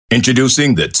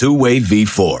Introducing the Two-Way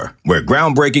V4, where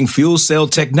groundbreaking fuel cell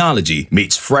technology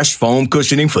meets fresh foam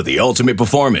cushioning for the ultimate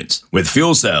performance. With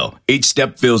Fuel Cell, each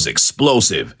step feels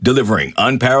explosive, delivering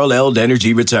unparalleled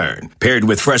energy return. Paired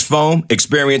with fresh foam,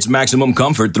 experience maximum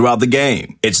comfort throughout the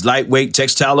game. Its lightweight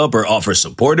textile upper offers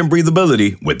support and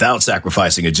breathability without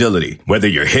sacrificing agility. Whether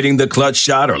you're hitting the clutch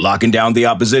shot or locking down the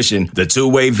opposition, the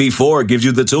Two-Way V4 gives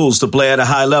you the tools to play at a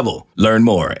high level. Learn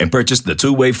more and purchase the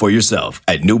Two-Way for yourself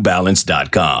at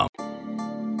newbalance.com.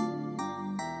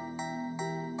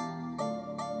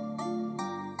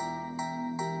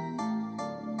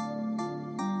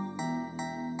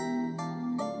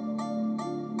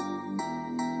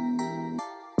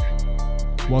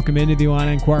 Welcome into the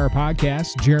Illini Inquirer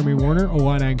podcast. Jeremy Warner,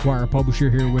 Illini Inquirer publisher,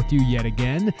 here with you yet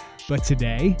again. But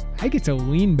today, I get to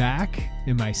lean back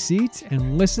in my seat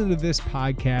and listen to this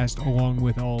podcast along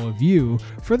with all of you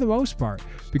for the most part.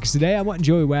 Because today I want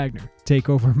Joey Wagner to take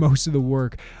over most of the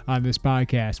work on this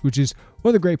podcast, which is one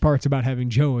of the great parts about having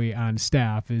Joey on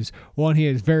staff is, one, he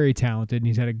is very talented and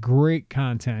he's had a great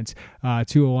content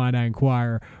to Illini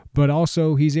Inquirer. But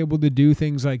also he's able to do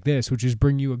things like this, which is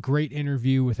bring you a great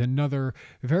interview with another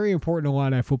very important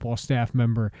Illini football staff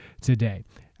member today.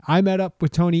 I met up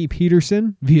with Tony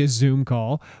Peterson via Zoom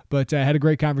call, but I had a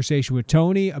great conversation with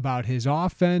Tony about his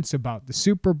offense, about the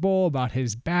Super Bowl, about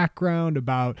his background,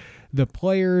 about the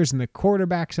players and the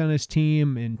quarterbacks on his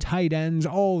team and tight ends,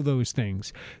 all of those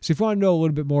things. So if you want to know a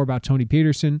little bit more about Tony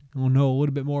Peterson, we'll know a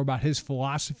little bit more about his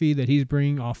philosophy that he's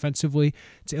bringing offensively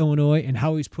to Illinois and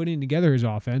how he's putting together his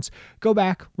offense, go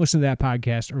back, listen to that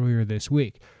podcast earlier this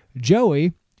week.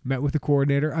 Joey met with the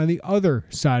coordinator on the other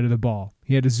side of the ball.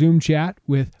 He had a Zoom chat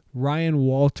with Ryan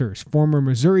Walters, former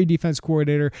Missouri defense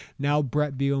coordinator, now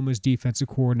Brett Bielema's defensive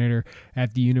coordinator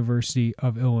at the University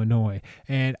of Illinois.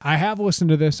 And I have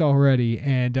listened to this already,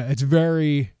 and it's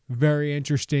very, very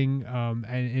interesting, and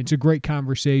it's a great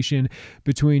conversation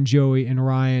between Joey and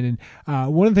Ryan.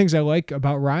 And one of the things I like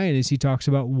about Ryan is he talks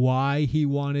about why he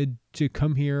wanted to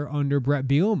come here under Brett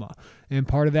Bielema. And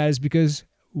part of that is because,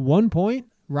 one point,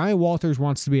 Ryan Walters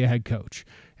wants to be a head coach,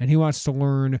 and he wants to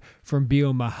learn from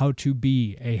Bielema how to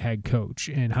be a head coach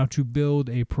and how to build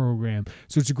a program.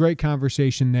 So it's a great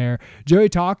conversation there. Joey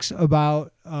talks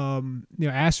about,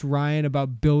 asked Ryan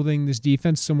about building this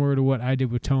defense similar to what I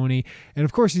did with Tony. And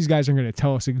of course, these guys aren't going to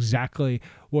tell us exactly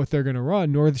what they're going to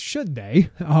run, nor should they.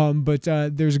 But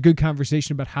there's a good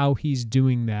conversation about how he's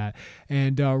doing that.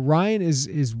 And Ryan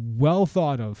is well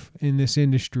thought of in this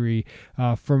industry.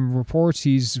 From reports,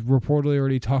 he's reportedly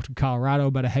already talked to Colorado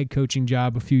about a head coaching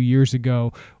job a few years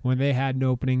ago when they had an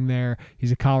opening there.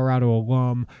 He's a Colorado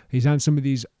alum. He's on some of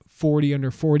these 40 under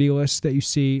 40 lists that you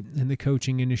see in the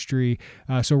coaching industry.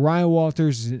 So Ryan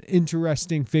Walters is an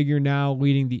interesting figure now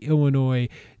leading the Illinois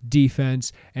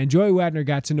defense. And Joey Wagner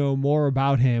got to know more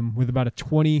about him with about a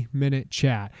 20-minute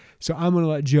chat. So I'm going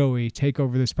to let Joey take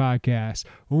over this podcast.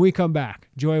 When we come back,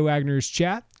 Joey Wagner's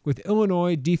chat with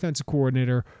Illinois defensive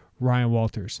coordinator Ryan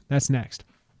Walters. That's next.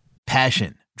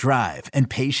 Passion, drive, and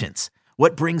patience.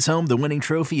 What brings home the winning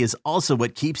trophy is also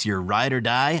what keeps your ride or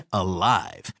die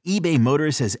alive. eBay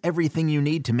Motors has everything you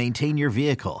need to maintain your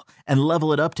vehicle and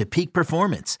level it up to peak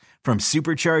performance, from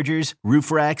superchargers,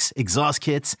 roof racks, exhaust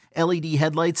kits, LED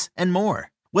headlights, and more.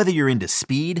 Whether you're into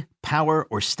speed, power,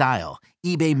 or style,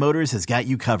 eBay Motors has got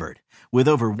you covered. With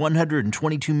over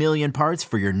 122 million parts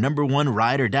for your number one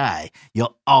ride or die,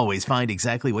 you'll always find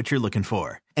exactly what you're looking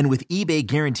for. And with eBay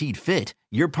Guaranteed Fit,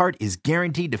 your part is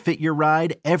guaranteed to fit your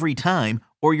ride every time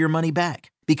or your money back.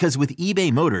 Because with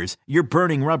eBay Motors, you're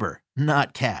burning rubber,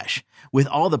 not cash. With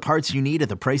all the parts you need at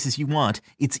the prices you want,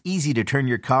 it's easy to turn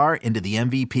your car into the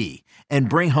MVP and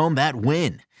bring home that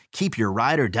win. Keep your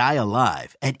ride or die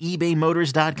alive at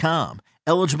ebaymotors.com.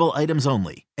 Eligible items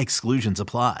only. Exclusions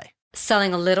apply.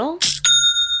 Selling a little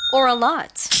or a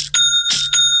lot?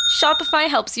 Shopify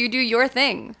helps you do your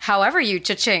thing, however you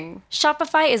cha-ching.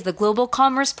 Shopify is the global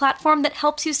commerce platform that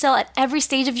helps you sell at every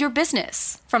stage of your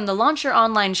business. From the launch your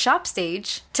online shop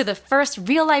stage, to the first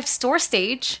real-life store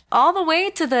stage, all the way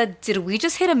to the did we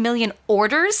just hit 1 million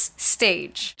orders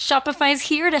stage. Shopify's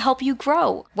here to help you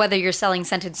grow. Whether you're selling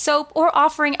scented soap or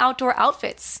offering outdoor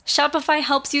outfits, Shopify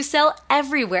helps you sell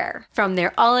everywhere. From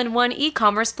their all-in-one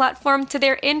e-commerce platform to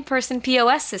their in-person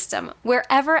POS system,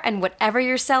 wherever and whatever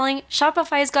you're selling,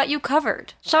 Shopify's got you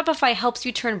covered. Shopify helps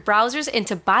you turn browsers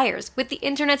into buyers with the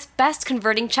internet's best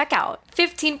converting checkout.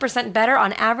 15% better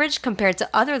on average compared to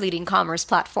other leading commerce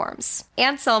platforms.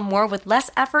 And sell more with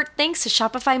less effort thanks to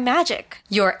Shopify Magic,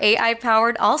 your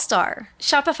AI-powered all-star.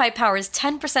 Shopify powers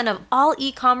 10% of all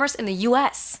e-commerce in the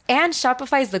U.S. And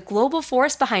Shopify is the global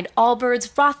force behind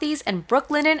Allbirds, Rothy's, and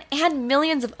Brooklinen, and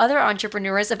millions of other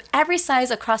entrepreneurs of every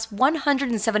size across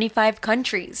 175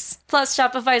 countries. Plus,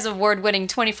 Shopify's award-winning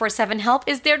 24/7 help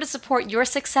is there to support your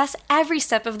success every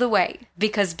step of the way.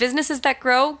 Because businesses that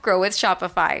grow with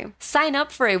Shopify. Sign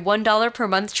up for a $1 per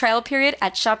month trial period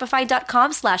at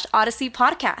shopify.com/Odyssey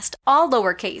Podcast, all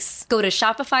lowercase. Go to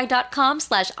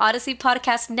shopify.com/Odyssey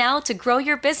Podcast now to grow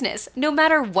your business, no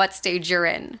matter what stage you're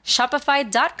in.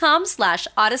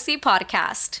 Shopify.com/Odyssey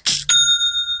Podcast.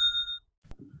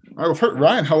 All right, well,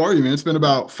 Ryan, how are you, man? It's been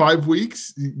about 5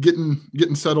 weeks,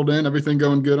 getting settled in. Everything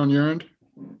going good on your end?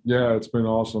 Yeah, it's been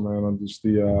awesome, man. I'm just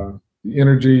the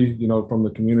energy, from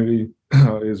the community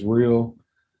is real.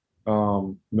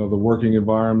 The working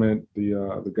environment,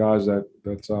 the guys that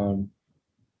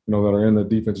are in the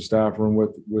defensive staff room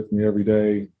with me every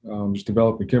day, just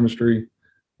developing chemistry,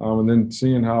 and then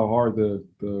seeing how hard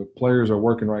the players are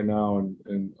working right now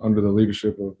and under the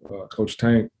leadership of Coach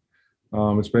Tank.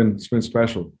 It's been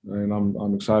special, and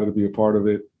I'm excited to be a part of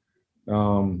it.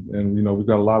 And we've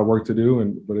got a lot of work to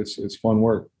do, but it's fun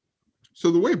work. So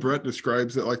the way Brett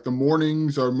describes it, like the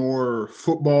mornings are more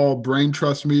football brain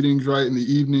trust meetings, right? And the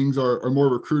evenings are more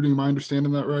recruiting. Am I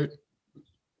understanding that right?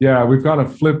 Yeah, we've kind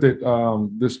of flipped it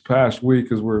this past week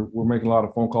because we're making a lot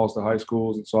of phone calls to high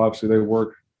schools, and so obviously they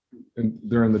work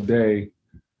during the day.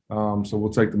 So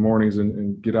we'll take the mornings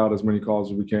and get out as many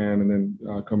calls as we can, and then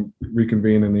come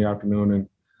reconvene in the afternoon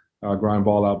and grind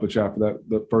ball out. But after that,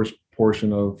 the first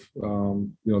portion of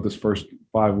this first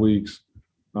 5 weeks.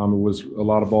 It was a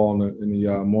lot of ball in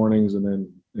the mornings and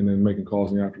then making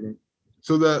calls in the afternoon.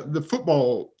 So the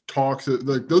football talks,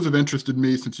 like those have interested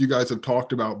me since you guys have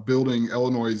talked about building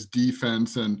Illinois'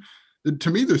 defense. And to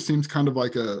me, there seems kind of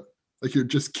like you're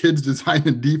just kids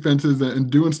designing defenses and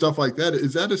doing stuff like that.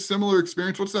 Is that a similar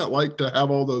experience? What's that like to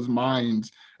have all those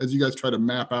minds as you guys try to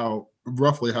map out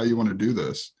roughly how you want to do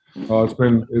this? It's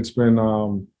been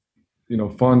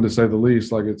fun to say the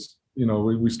least. Like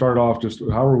we start off just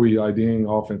how are we IDing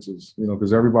offenses,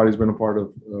 because everybody's been a part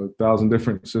of 1,000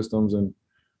 different systems and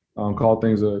called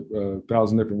things a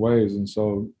 1,000 different ways. And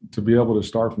so to be able to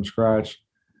start from scratch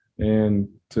and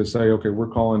to say, okay, we're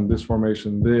calling this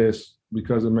formation this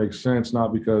because it makes sense,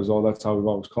 not because, that's how we've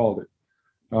always called it.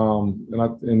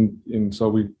 And so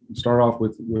we start off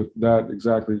with that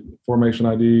exactly, formation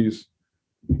IDs,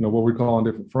 what we call on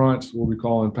different fronts, what we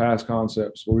call in pass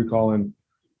concepts, what we call in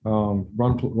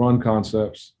run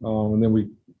concepts, and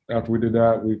then after we did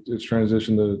that, it's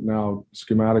transitioned to now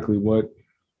schematically what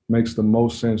makes the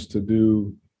most sense to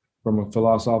do from a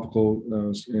philosophical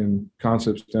and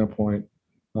concept standpoint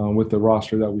with the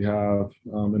roster that we have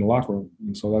in the locker room.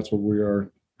 And so that's what we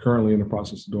are currently in the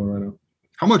process of doing right now.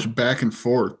 How much back and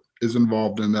forth is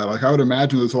involved in that? Like I would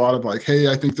imagine there's a lot of like,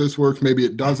 hey, I think this works, maybe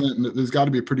it doesn't, and there's got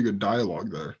to be a pretty good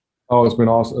dialogue there. Oh, it's been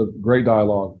awesome, a great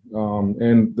dialogue.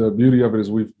 And the beauty of it is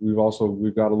we've got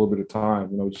a little bit of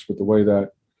time, just with the way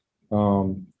that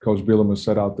Coach Bielema has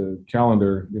set out the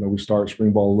calendar. We start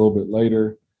spring ball a little bit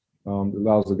later. It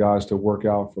allows the guys to work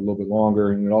out for a little bit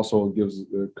longer. And it also gives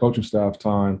the coaching staff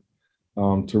time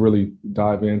to really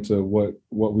dive into what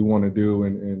we want to do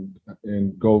and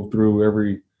go through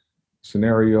every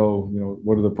scenario.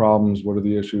 What are the problems? What are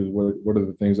the issues? What are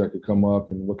the things that could come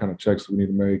up, and what kind of checks we need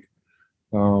to make?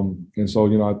 And so,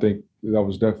 I think that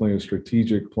was definitely a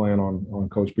strategic plan on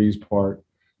Coach B's part.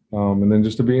 And then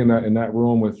just to be in that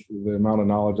room with the amount of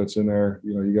knowledge that's in there,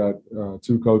 you got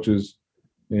two coaches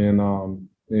and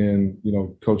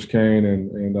Coach Kane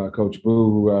and Coach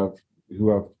Boo who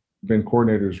have been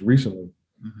coordinators recently.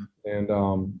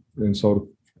 Mm-hmm. And so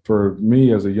for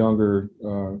me as a younger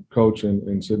coach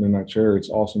and sitting in that chair, it's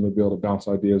awesome to be able to bounce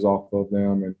ideas off of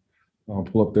them and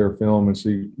pull up their film and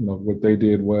see, what they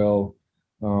did well.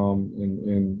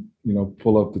 And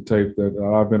pull up the tape that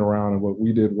I've been around and what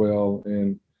we did well,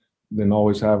 and then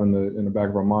always having in the back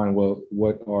of our mind,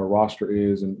 what our roster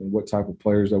is and what type of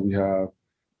players that we have,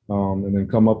 and then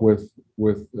come up with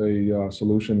a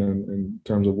solution in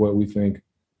terms of what we think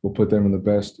will put them in the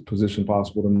best position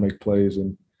possible to make plays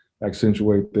and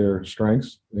accentuate their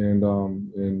strengths and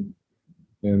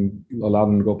allow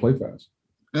them to go play fast.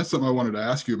 That's something I wanted to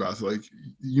ask you about. So like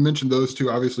you mentioned those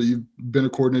two, obviously you've been a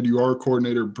coordinator, you are a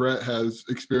coordinator. Brett has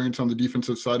experience on the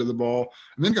defensive side of the ball.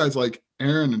 And then guys like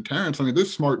Aaron and Terrence, they're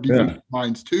smart defensive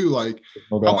minds too. Like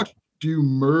how much do you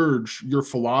merge your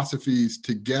philosophies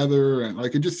together? And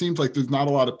like, it just seems like there's not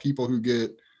a lot of people who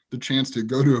get the chance to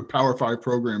go to a Power 5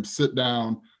 program, sit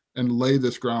down, and lay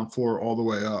this ground floor all the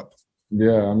way up.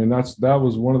 Yeah, I mean that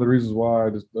was one of the reasons why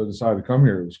I decided to come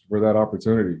here, was for that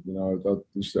opportunity. You know,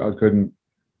 I couldn't.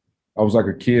 I was like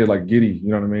a kid, like giddy.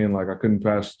 You know what I mean? Like I couldn't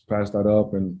pass that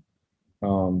up. And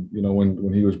you know,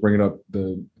 when he was bringing up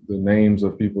the names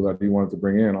of people that he wanted to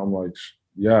bring in, I'm like,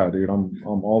 yeah, dude, I'm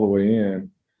all the way in.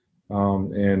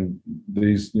 And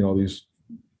these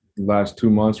last 2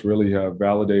 months really have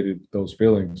validated those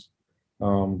feelings.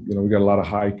 You know, we got a lot of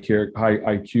high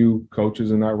IQ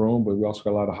coaches in that room, but we also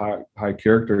got a lot of high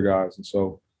character guys. And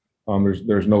so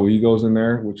there's no egos in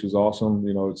there, which is awesome.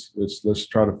 You know, it's let's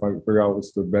try to figure out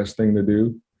what's the best thing to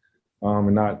do,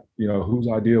 and not, you know, whose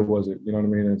idea was it. You know what I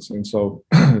mean? And so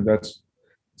it's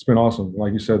been awesome.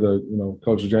 Like you said,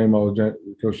 Coach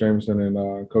Coach Jameson,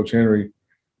 and Coach Henry.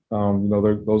 You know,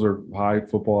 those are high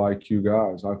football IQ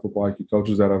guys, high football IQ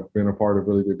coaches that have been a part of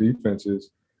really good defenses.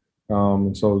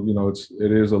 And so, you know, it's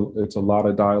a lot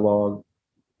of dialogue,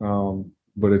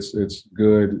 but it's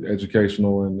good,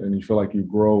 educational, and you feel like you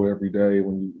grow every day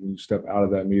when you step out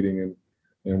of that meeting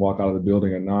and walk out of the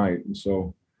building at night. And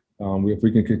so, if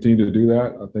we can continue to do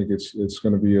that, I think it's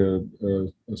going to be a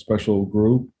special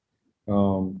group,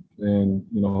 and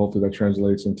you know, hopefully that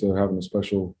translates into having a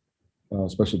special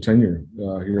tenure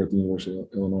here at the University of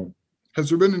Illinois. Has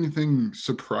there been anything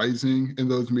surprising in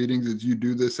those meetings as you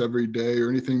do this every day, or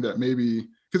anything that maybe,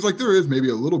 because like there is maybe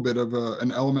a little bit of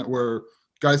an element where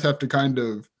guys have to kind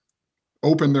of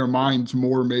open their minds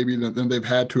more maybe than they've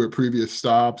had to at previous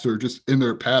stops or just in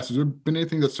their past. Has there been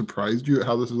anything that surprised you at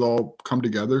how this has all come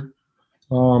together?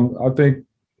 I don't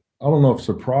know if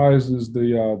surprise is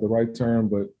the right term,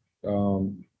 but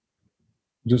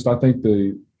just I think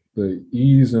the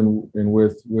ease in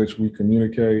with which we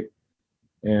communicate,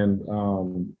 and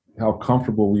how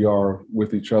comfortable we are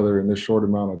with each other in this short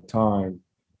amount of time.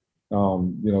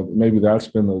 You know, maybe that's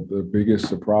been the biggest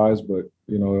surprise. But,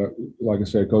 you know, like I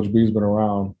said, Coach B's been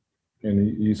around,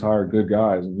 and he's hired good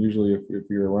guys. And usually if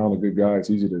you're around a good guy, it's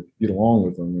easy to get along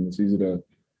with them, and it's easy to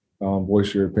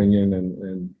voice your opinion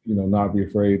and, you know, not be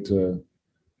afraid to,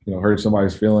 you know, hurt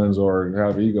somebody's feelings or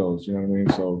have egos, you know what I mean?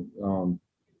 So,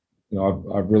 you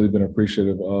know, I've really been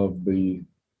appreciative of the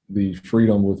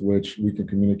freedom with which we can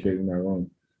communicate in that room.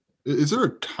 Is there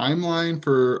a timeline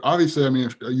for, obviously, I mean,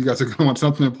 you guys are going to want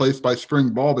something in place by spring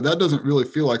ball, but that doesn't really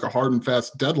feel like a hard and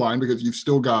fast deadline because you've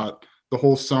still got the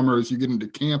whole summer as you get into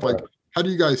camp. Like, how do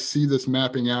you guys see this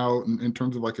mapping out in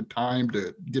terms of like a time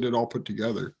to get it all put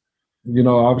together? You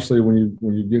know, obviously when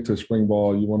you get to spring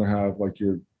ball, you want to have like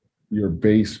your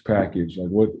base package. Like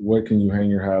what can you hang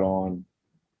your hat on?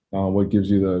 What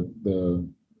gives you the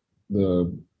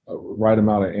right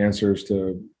amount of answers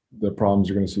to the problems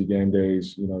you're going to see game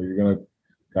days. You know, you're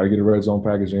got to get a red zone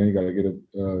package in, you got to get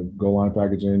a goal line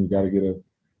package in, you got to get a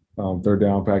third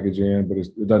down package in, but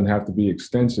it doesn't have to be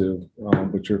extensive.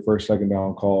 But your first, second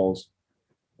down calls,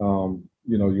 you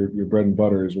know, your bread and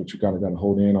butter is what you kind of got to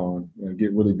hold in on and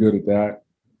get really good at that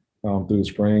through the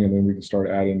spring, and then we can start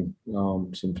adding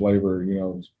some flavor, you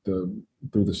know, through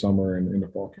the summer and into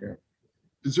fall camp.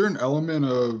 Is there an element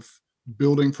of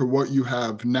building for what you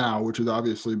have now, which has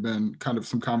obviously been kind of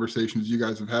some conversations you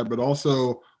guys have had, but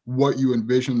also what you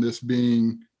envision this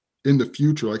being in the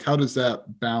future? Like, how does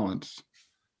that balance?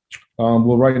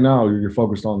 Well, right now you're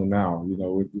focused on the now. You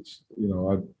know, it's, you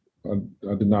know,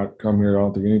 I did not come here. I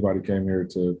don't think anybody came here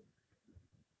to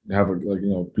have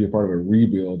be a part of a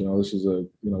rebuild. You know, this is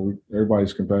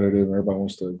everybody's competitive and everybody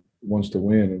wants to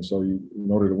win. And so in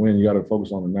order to win, you got to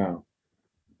focus on the now.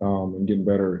 And getting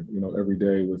better, you know, every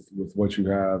day with what you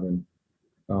have, and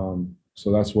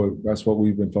so that's what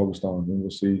we've been focused on, and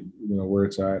we'll see, you know, where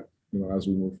it's at, you know, as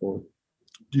we move forward.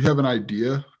 Do you have an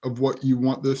idea of what you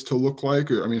want this to look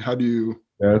like, or I mean, how do you?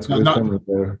 Yeah, it's coming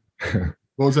together.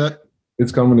 What was that?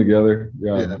 It's coming together.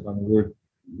 Yeah. I mean,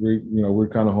 we're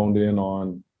kind of honed in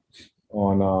on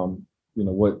you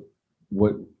know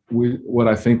what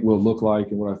I think will look like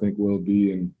and what I think will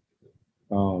be, and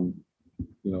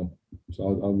you know. So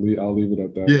I'll leave it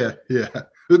at that. Yeah.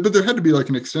 But there had to be like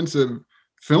an extensive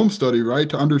film study, right,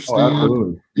 to understand.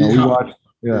 Oh,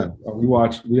 absolutely.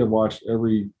 We have watched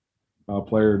every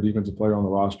defensive player on the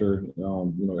roster.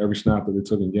 You know, every snap that they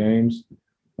took in games.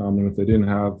 And if they didn't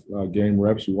have game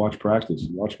reps, we watched practice.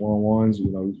 We watched one-on-ones.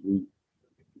 You know,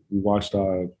 we watched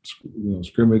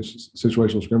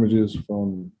situational scrimmages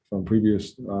from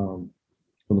previous from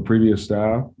the previous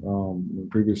staff, the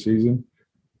previous season,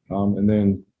 and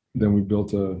then we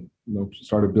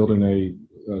started building a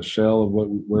shell of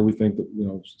where we think that, you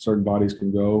know, certain bodies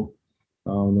can go.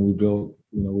 And then we're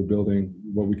building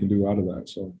what we can do out of that.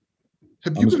 So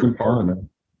have you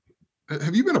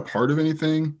been a part of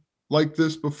anything like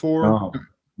this before? No,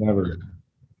 never.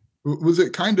 Was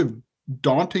it kind of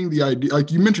daunting, the idea?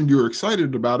 Like you mentioned, you were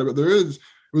excited about it, but was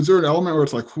there an element where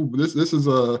it's like, this is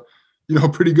a,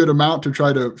 pretty good amount to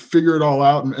try to figure it all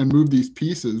out and move these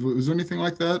pieces? Was there anything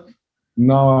like that?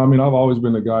 No, I mean, I've always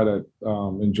been a guy that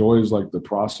enjoys like the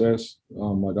process.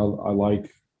 Like I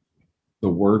like the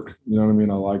work, you know what I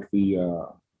mean? I like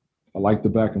the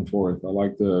back and forth. I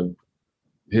like the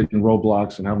hitting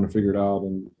roadblocks and having to figure it out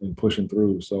and pushing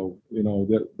through. So,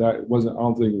 that wasn't, I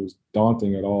don't think it was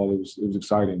daunting at all. It was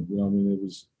exciting. You know what I mean?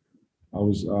 I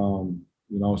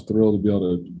was thrilled to be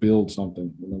able to build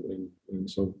something, and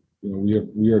so,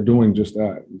 we are doing just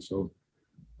that. And so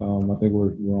I think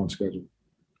we're on schedule.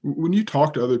 When you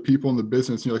talk to other people in the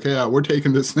business, you're like, hey, we're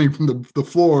taking this thing from the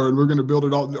floor and we're going to build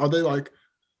it all. Are they like,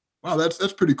 wow,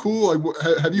 that's pretty cool? Like,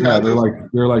 have you had? They're like,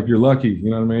 you're lucky. You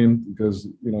know what I mean? Because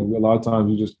a lot of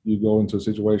times you go into a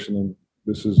situation and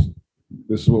this is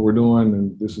what we're doing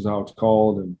and this is how it's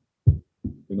called, and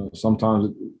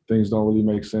sometimes things don't really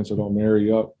make sense or don't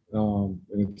marry up, and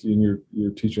you're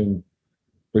teaching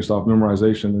based off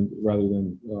memorization rather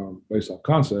than based off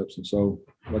concepts. And so,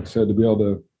 like I said, to be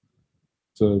able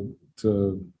to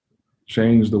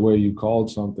change the way you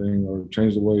called something or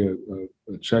change the way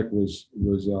a check was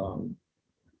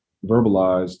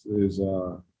verbalized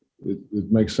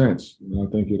it makes sense. And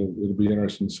I think it'll be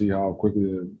interesting to see how quickly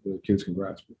the kids can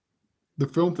grasp it. The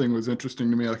film thing was interesting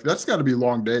to me. Like, that's got to be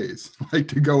long days, like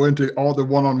to go into all the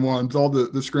one-on-ones, all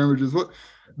the scrimmages. What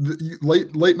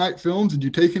late night films? Did you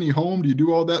take any home? Do you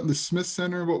do all that in the Smith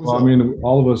Center? What was that? I mean,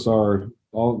 all of us are.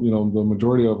 The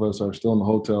majority of us are still in the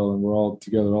hotel and we're all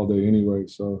together all day anyway.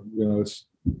 So,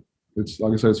 it's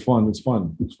like I said, it's fun. It's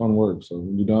fun work. So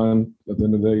when you're done, at the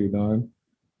end of the day, you're done.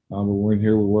 But we're in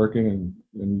here, we're working,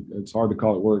 and it's hard to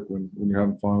call it work when you're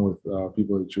having fun with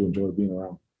people that you enjoy being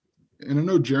around. And I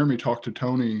know Jeremy talked to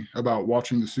Tony about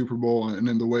watching the Super Bowl and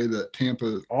then the way that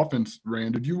Tampa offense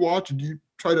ran. Do you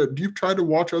try to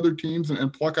watch other teams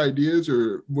and pluck ideas,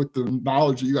 or with the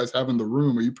knowledge that you guys have in the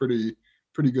room, are you pretty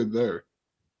good there?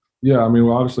 Yeah, I mean,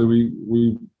 well, obviously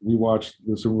we watch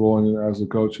the Super Bowl, and as a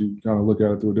coach, you kind of look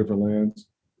at it through a different lens.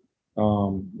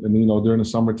 And during the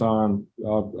summertime, I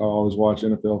always watch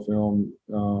NFL film,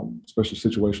 especially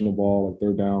situational ball, like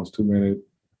third downs, 2 minute,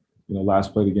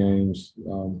 last play of games,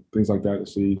 things like that, to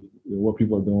see what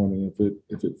people are doing and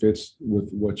if it fits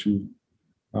with what you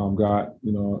got,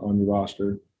 on your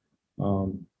roster.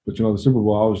 But the Super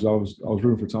Bowl, I was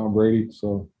rooting for Tom Brady,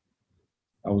 so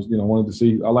I was wanted to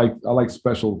see. I like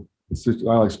special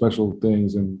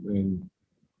things and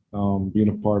being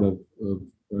a part of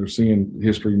or seeing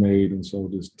history made, and so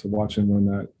just to watch him win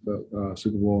that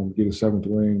Super Bowl and get a 7th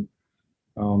ring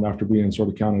after being sort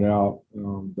of counted out,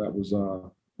 that was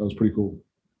pretty cool.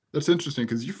 That's interesting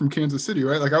because you're from Kansas City,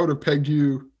 right? Like, I would have pegged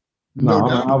you. No,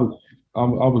 I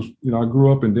was I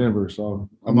grew up in Denver, so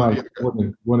I'm not a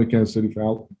Kansas City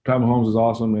fan. Pat Mahomes is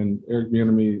awesome, and Eric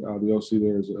Bieniemy, the OC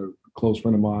there, is a close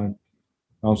friend of mine.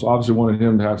 So obviously wanted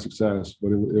him to have success,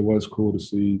 but it was cool to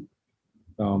see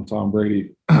Tom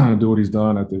Brady do what he's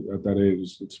done at that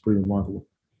age. It's pretty remarkable.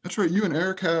 That's right. You and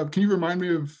Eric can you remind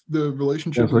me of the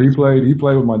relationship? Yeah, so he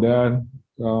played with my dad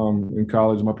in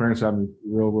college. My parents had me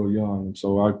real young,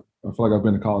 so I feel like I've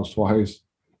been to college twice.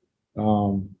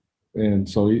 And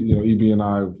so, EB and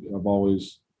I have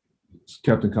always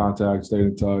kept in contact, stayed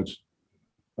in touch.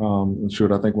 And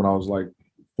sure, I think when I was like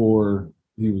 4,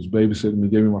 he was babysitting me,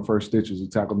 gave me my first stitches. He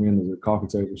tackled me into the coffee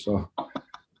table. So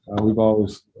we've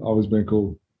always been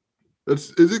cool.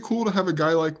 Is it cool to have a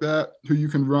guy like that who you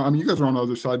can run? I mean, you guys are on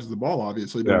other sides of the ball,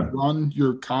 obviously. To run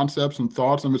your concepts and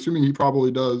thoughts. I'm assuming he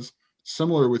probably does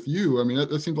similar with you. I mean,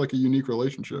 that seems like a unique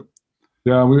relationship.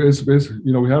 Yeah, we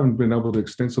haven't been able to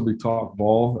extensively talk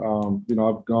ball.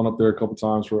 I've gone up there a couple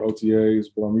times for OTAs,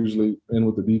 but I'm usually in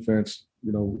with the defense,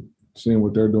 seeing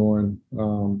what they're doing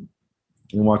and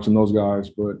watching those guys.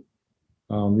 But,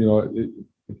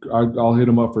 I'll hit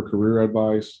them up for career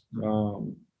advice,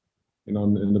 and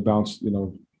to bounce,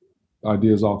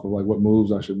 ideas off of like what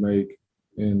moves I should make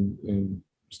and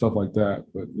stuff like that.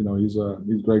 But, he's a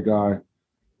great guy.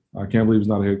 I can't believe he's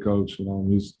not a head coach.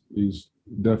 He's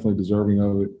definitely deserving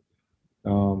of it.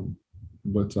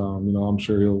 But I'm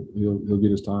sure he'll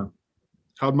get his time.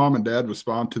 How'd mom and dad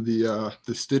respond to the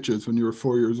stitches when you were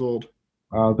 4 years old?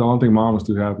 I don't think mom was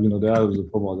too happy. Dad was a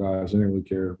football guy, so he didn't really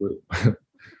care. But I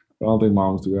don't think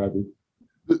mom was too happy.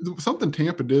 Something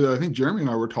Tampa did, I think Jeremy and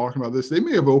I were talking about this. They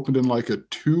may have opened in like a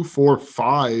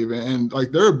 2-4-5, and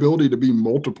like their ability to be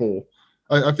multiple.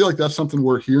 I feel like that's something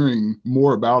we're hearing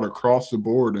more about across the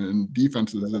board in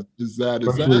defenses.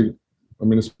 Especially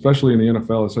in the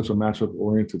NFL, it's such a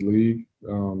matchup-oriented league.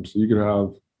 So you could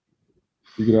have,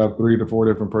 you could have 3 to 4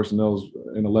 different personnel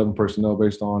and 11 personnel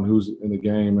based on who's in the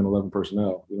game and 11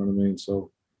 personnel. You know what I mean?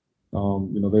 So,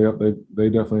 they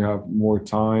definitely have more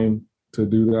time to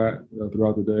do that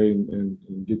throughout the day and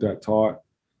get that taught.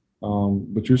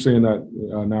 But you're saying that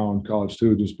now in college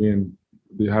too, just having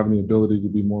the ability to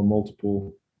be more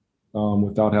multiple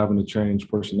without having to change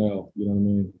personnel. You know what I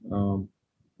mean?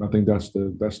 I think that's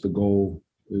the goal,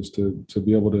 is to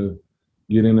be able to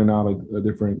get in and out of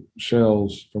different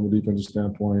shells from a defensive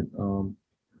standpoint,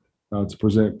 to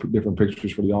present different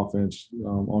pictures for the offense,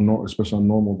 especially on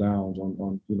normal downs,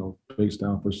 on base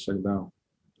down, first, second down.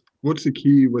 What's the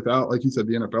key without, like you said,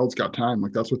 the NFL's got time,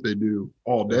 like that's what they do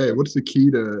all day. What's the key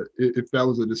to, if that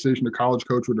was a decision a college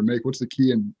coach were to make, what's the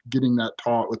key in getting that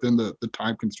taught within the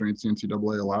time constraints the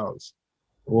NCAA allows?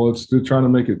 Well, it's to trying to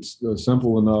make it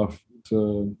simple enough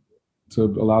to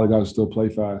allow the guys to still play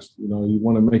fast. You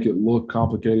want to make it look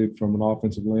complicated from an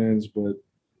offensive lens, but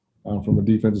from a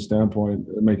defensive standpoint,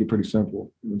 make it pretty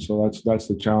simple. And so that's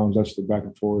the challenge. That's the back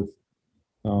and forth.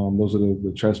 Those are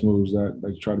the chess moves that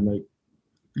you try to make.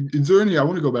 Is there any, I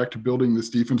want to go back to building this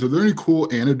defense. Are there any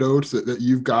cool anecdotes that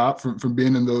you've got from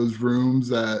being in those rooms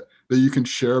that you can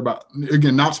share about?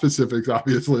 Again, not specifics,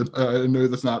 obviously. I know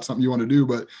that's not something you want to do,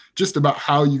 but just about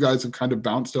how you guys have kind of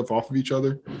bounced stuff off of each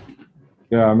other.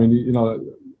 Yeah, I mean,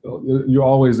 you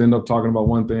always end up talking about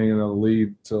one thing and it'll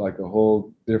lead to like a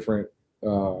whole different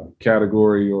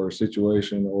category or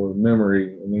situation or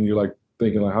memory. And then you're like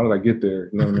thinking, like, how did I get there?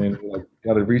 You know what I mean? Like,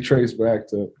 got to retrace back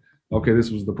to, okay,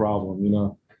 this was the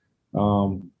problem,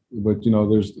 But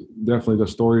there's definitely the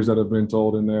stories that have been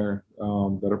told in there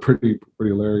that are pretty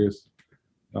hilarious.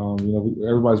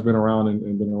 Everybody's been around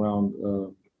and been around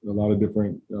a lot of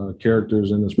different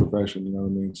characters in this profession. You know what I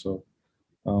mean? So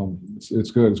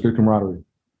it's good. It's good camaraderie.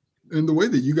 And the way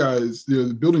that you guys,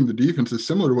 building the defense is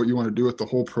similar to what you want to do with the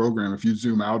whole program. If you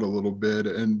zoom out a little bit,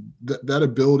 and that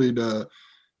ability to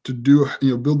do,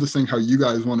 build this thing how you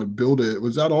guys want to build it,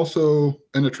 was that also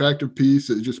an attractive piece?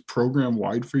 Is just program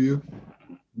wide for you?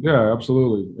 Yeah,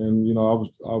 absolutely. And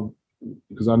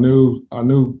because I knew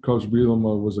Coach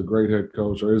Bielema was a great head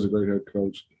coach, or is a great head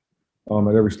coach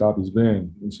at every stop he's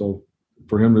been. And so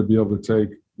for him to be able to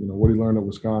take what he learned at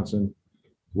Wisconsin,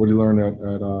 what he learned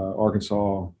at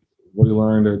Arkansas, what he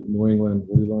learned at New England,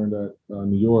 what he learned at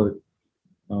New York,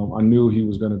 I knew he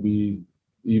was going to be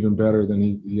even better than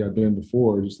he had been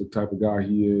before, just the type of guy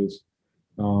he is,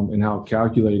 and how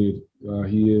calculated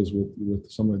he is with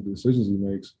some of the decisions he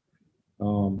makes.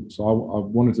 So I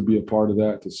wanted to be a part of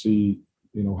that, to see,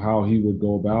 how he would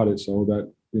go about it, so that,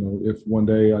 if one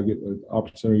day I get an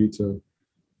opportunity to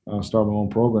start my own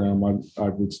program,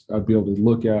 I'd be able to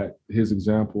look at his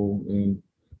example and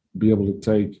be able to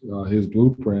take his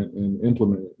blueprint and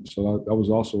implement it. So that was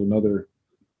also another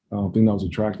thing that was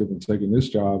attractive in taking this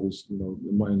job, is,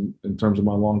 in terms of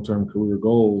my long-term career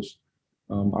goals,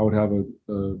 I would have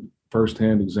a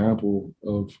firsthand example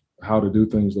of how to do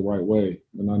things the right way.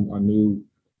 And I knew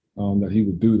that he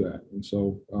would do that. And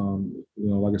so,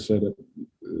 like I said,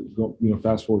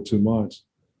 fast forward 2 months,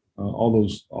 all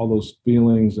those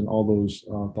feelings and all those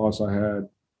thoughts I had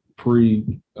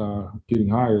pre getting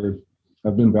hired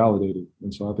have been validated.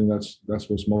 And so I think that's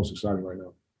what's most exciting right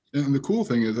now. And the cool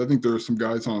thing is, I think there are some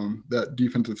guys on that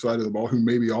defensive side of the ball who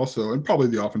maybe also, and probably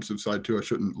the offensive side too, I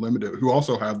shouldn't limit it, who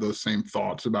also have those same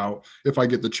thoughts about, if I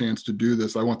get the chance to do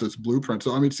this, I want this blueprint.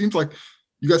 So, I mean, it seems like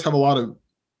you guys have a lot of,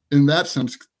 in that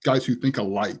sense, guys who think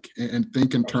alike and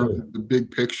think in terms of the big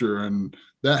picture. And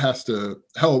that has to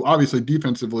help, obviously,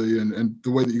 defensively, and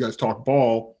the way that you guys talk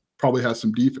ball probably has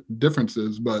some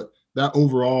differences, but that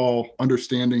overall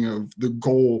understanding of the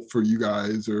goal for you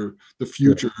guys or the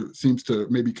future seems to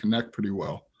maybe connect pretty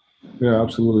well. Yeah,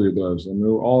 absolutely it does. I mean,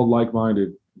 we're all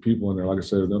like-minded people in there. Like I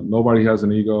said, nobody has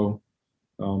an ego.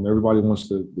 Everybody wants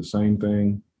the same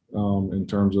thing in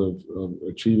terms of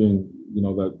achieving,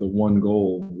 that the one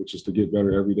goal, which is to get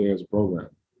better every day as a program,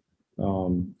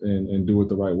 and do it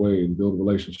the right way and build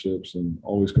relationships and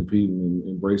always competing and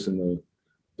embracing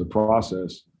the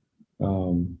process.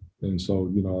 And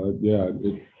so,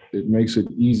 it makes it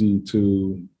easy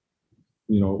to,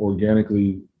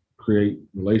 organically create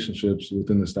relationships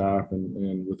within the staff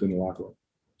and within the locker room.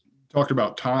 Talked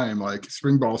about time, like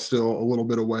spring ball is still a little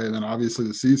bit away, and then obviously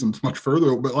the season's much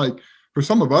further. But like for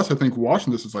some of us, I think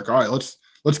watching this is like, all right,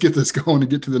 let's get this going and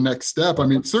get to the next step. I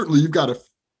mean, certainly you've got to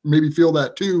maybe feel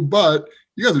that too, but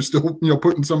you guys are still,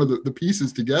 putting some of the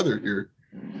pieces together here.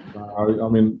 I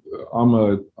mean, I'm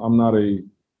not a,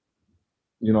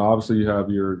 obviously you have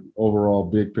your overall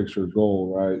big picture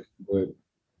goal, right? But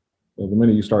the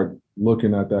minute you start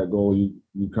looking at that goal,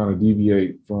 you kind of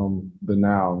deviate from the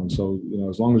now. And so,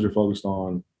 as long as you're focused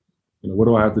on what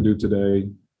do I have to do today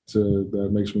that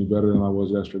makes me better than I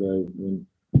was yesterday? And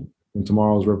when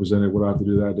tomorrow's represented, what do I have to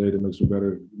do that day that makes me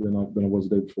better than I was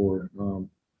the day before?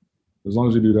 As long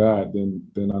as you do that,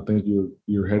 then I think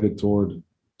you're headed toward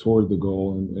the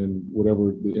goal, and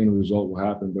whatever the end result will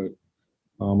happen. But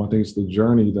I think it's the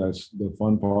journey that's the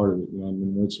fun part of it.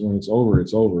 When it's over,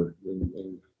 it's over,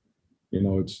 and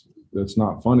that's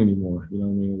not fun anymore.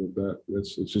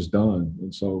 It's just done.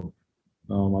 And so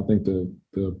I think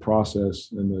the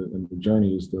process and the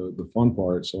journey is the fun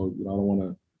part. So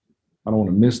I don't want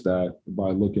to miss that by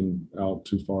looking out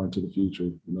too far into the future. I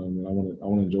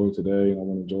want to enjoy today, and I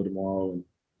want to enjoy tomorrow,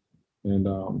 and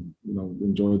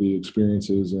enjoy the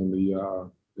experiences and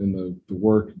the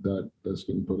work that's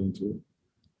getting put into it.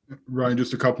 Ryan,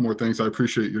 just a couple more things. I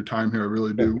appreciate your time here. I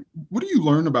really do. What do you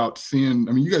learn about seeing?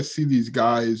 I mean, you guys see these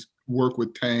guys work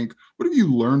with Tank. What have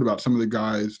you learned about some of the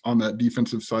guys on that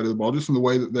defensive side of the ball, just in the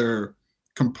way that they're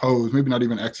composed? Maybe not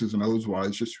even X's and O's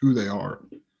wise, just who they are.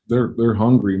 They're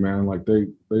hungry, man. Like they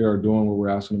are doing what we're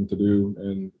asking them to do,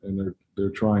 and they're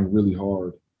trying really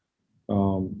hard.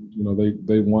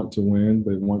 They want to win.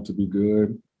 They want to be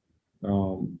good.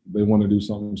 They want to do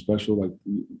something special. Like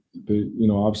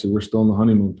obviously we're still in the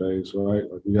honeymoon phase, right?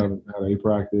 Like we haven't had a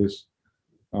practice.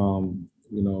 But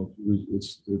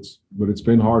it's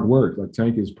been hard work. Like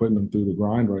Tank is putting them through the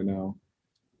grind right now,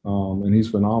 and he's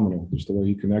phenomenal. Just the way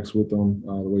he connects with them,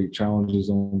 the way he challenges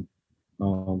them, the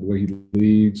way he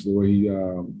leads, the way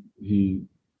he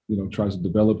tries to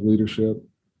develop leadership.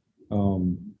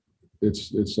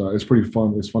 It's pretty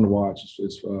fun. It's fun to watch.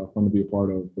 It's fun to be a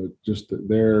part of. But just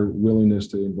their willingness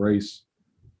to embrace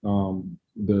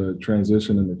the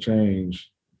transition and the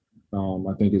change,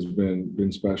 I think has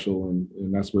been special,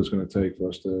 and that's what it's going to take for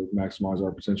us to maximize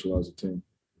our potential as a team.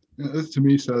 This to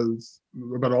me says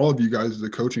about all of you guys as a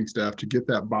coaching staff, to get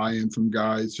that buy-in from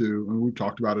guys who, and we've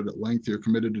talked about it at length here,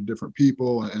 committed to different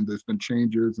people, and there's been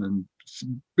changes and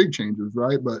big changes,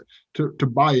 right? But to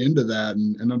buy into that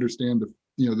and understand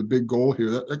the big goal here,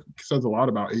 that says a lot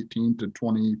about 18 to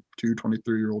 22,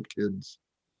 23-year-old kids.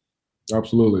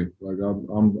 Absolutely. Like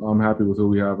I'm happy with who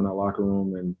we have in that locker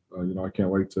room, and I can't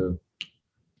wait to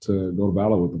go to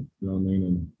battle with them. You know what I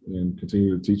mean, and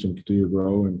continue to teach them, continue to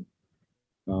grow, and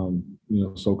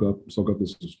soak up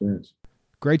this experience.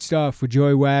 Great stuff with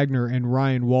Joey Wagner and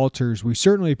Ryan Walters. We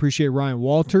certainly appreciate Ryan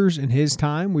Walters and his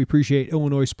time. We appreciate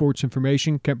Illinois Sports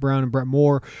Information, Kent Brown and Brett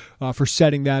Moore, for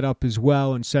setting that up as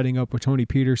well, and setting up with Tony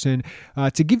Peterson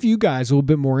to give you guys a little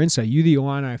bit more insight, you the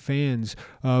Illini fans,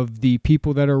 of the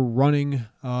people that are running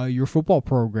your football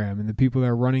program and the people that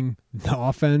are running the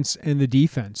offense and the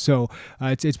defense. So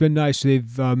it's been nice.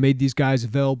 They've made these guys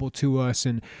available to us,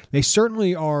 and they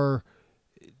certainly are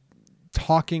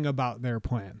talking about their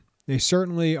plan. They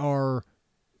certainly are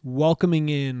welcoming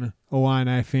in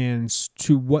Illini fans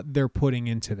to what they're putting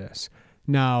into this.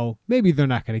 Now, maybe they're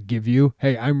not going to give you,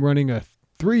 hey, I'm running a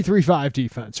 3-3-5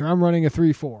 defense, or I'm running a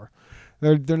 3-4.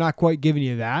 They're not quite giving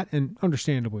you that, and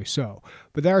understandably so.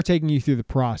 But they are taking you through the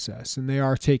process, and they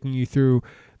are taking you through,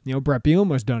 Brett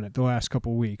Bielema's done it the last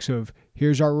couple of weeks of,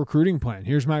 here's our recruiting plan.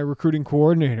 Here's my recruiting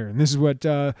coordinator. And this is what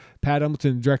Pat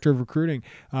Embleton, director of recruiting,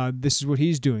 this is what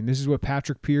he's doing. This is what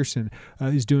Patrick Pearson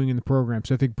is doing in the program.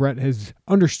 So I think Brett has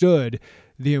understood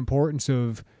the importance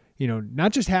of,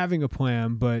 not just having a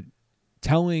plan, but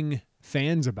telling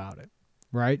fans about it,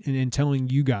 right? And telling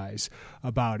you guys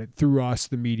about it through us,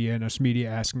 the media, and us media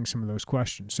asking some of those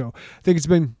questions. So I think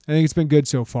it's been good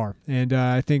so far. And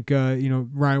I think,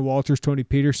 Ryan Walters, Tony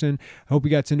Peterson, I hope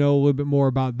you got to know a little bit more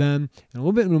about them and a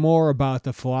little bit more about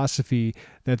the philosophy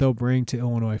that they'll bring to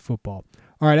Illinois football.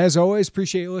 All right, as always,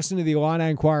 appreciate you listening to the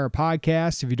Illini Inquirer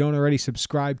podcast. If you don't already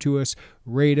subscribe to us,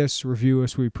 rate us, review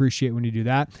us. We appreciate when you do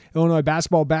that. Illinois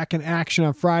basketball back in action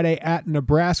on Friday at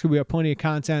Nebraska. We have plenty of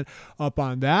content up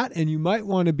on that, and you might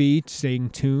want to be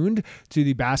staying tuned to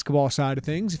the basketball side of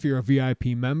things. If you're a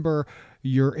VIP member,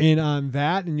 you're in on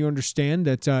that, and you understand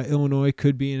that Illinois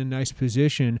could be in a nice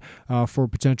position for a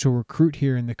potential recruit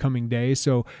here in the coming days.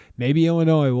 So maybe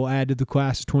Illinois will add to the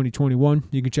class of 2021.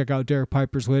 You can check out Derek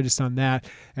Piper's latest on that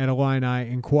at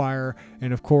Illini Inquirer.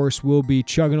 And, of course, we'll be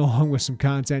chugging along with some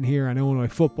content here on Illinois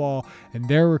football and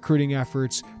their recruiting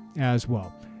efforts as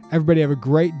well. Everybody have a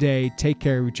great day. Take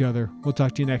care of each other. We'll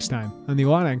talk to you next time on the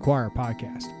Illini Inquirer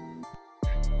podcast.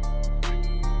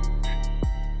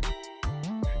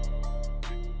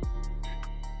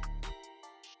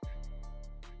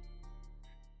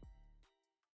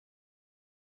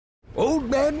 Old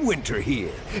Man Winter here.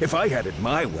 If I had it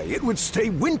my way, it would stay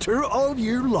winter all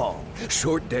year long.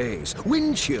 Short days,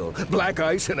 wind chill, black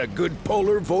ice, and a good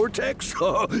polar vortex.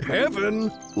 Oh,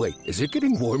 heaven. Wait, is it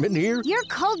getting warm in here? Your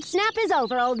cold snap is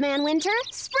over, Old Man Winter.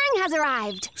 Spring has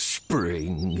arrived.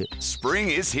 Spring. Spring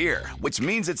is here, which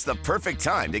means it's the perfect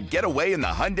time to get away in the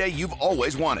Hyundai you've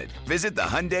always wanted. Visit the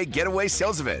Hyundai Getaway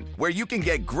Sales Event, where you can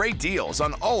get great deals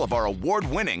on all of our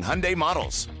award-winning Hyundai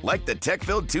models, like the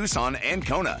tech-filled Tucson and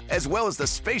Kona, as well as the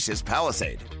spacious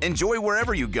Palisade. Enjoy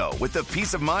wherever you go with the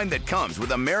peace of mind that comes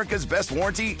with America's best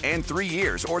warranty and 3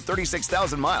 years or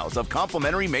 36,000 miles of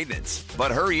complimentary maintenance.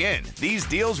 But hurry in, these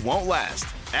deals won't last.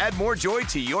 Add more joy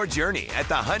to your journey at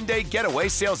the Hyundai Getaway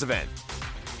Sales Event.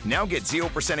 Now get 0%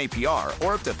 APR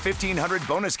or up to $1,500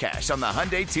 bonus cash on the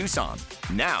Hyundai Tucson.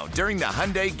 Now, during the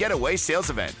Hyundai Getaway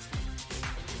Sales Event.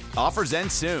 Offers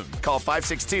end soon. Call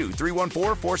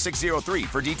 562-314-4603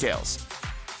 for details.